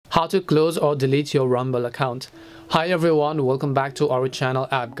How to close or delete your Rumble account. Hi everyone, welcome back to our channel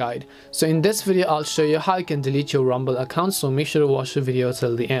App Guide. So in this video I'll show you how you can delete your Rumble account, so make sure to watch the video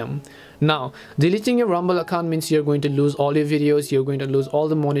till the end. Now, deleting your Rumble account means you're going to lose all your videos, you're going to lose all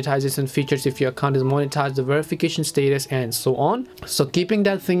the monetization features if your account is monetized, the verification status, and so on. So keeping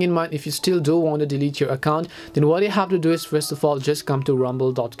that thing in mind, if you still do want to delete your account, then what you have to do is first of all just come to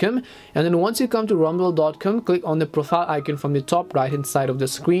rumble.com, and then once you come to rumble.com, click on the profile icon from the top right hand side of the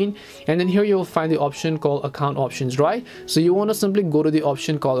screen, and then here you'll find the option called account options, right? So you want to simply go to the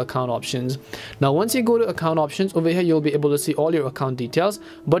option called account options. Now once you go to account options, over here you'll be able to see all your account details,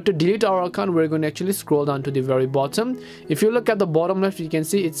 but to delete our account we're going to actually scroll down to the very bottom. If you look at the bottom left, you can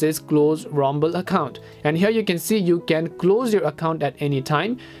see it says close Rumble account, and here you can see you can close your account at any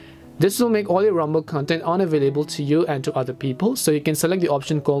time. This will make all your Rumble content unavailable to you and to other people, so you can select the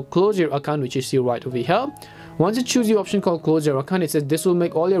option called close your account, which you see right over here. Once you choose the option called close your account, it says this will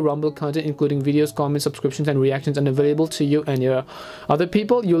make all your Rumble content including videos, comments, subscriptions, and reactions unavailable to you and your other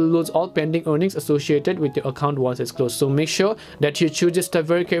people. You'll lose all pending earnings associated with your account once it's closed. So make sure that you choose this step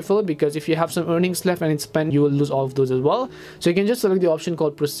very carefully, because if you have some earnings left and it's spent, you will lose all of those as well. So you can just select the option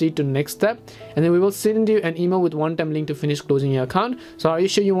called proceed to next step, and then we will send you an email with one-time link to finish closing your account. So are you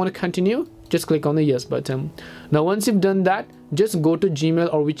sure you want to continue? Just click on the yes button. Now once you've done that, just go to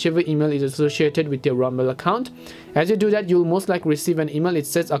Gmail or whichever email is associated with your Rumble account. As you do that, you'll most likely receive an email. It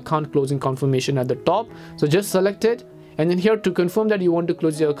says account closing confirmation at the top, so just select it, and then here to confirm that you want to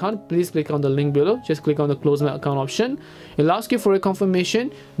close your account, please click on the link below. Just click on the close my account option. It'll ask you for a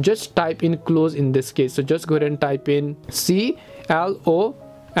confirmation. Just type in close in this case, so just go ahead and type in CLOSE.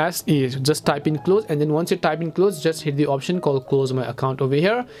 Just type in close, and then once you type in close, just hit the option called close my account over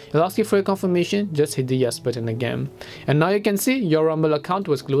here. It'll ask you for a confirmation. Just hit the yes button again, and now you can see your Rumble account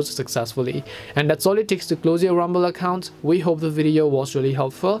was closed successfully. And that's all it takes to close your Rumble account. We hope the video was really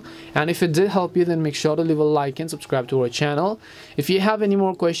helpful, and if it did help you, then make sure to leave a like and subscribe to our channel. If you have any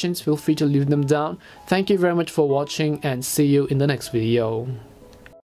more questions, feel free to leave them down. Thank you very much for watching, and see you in the next video.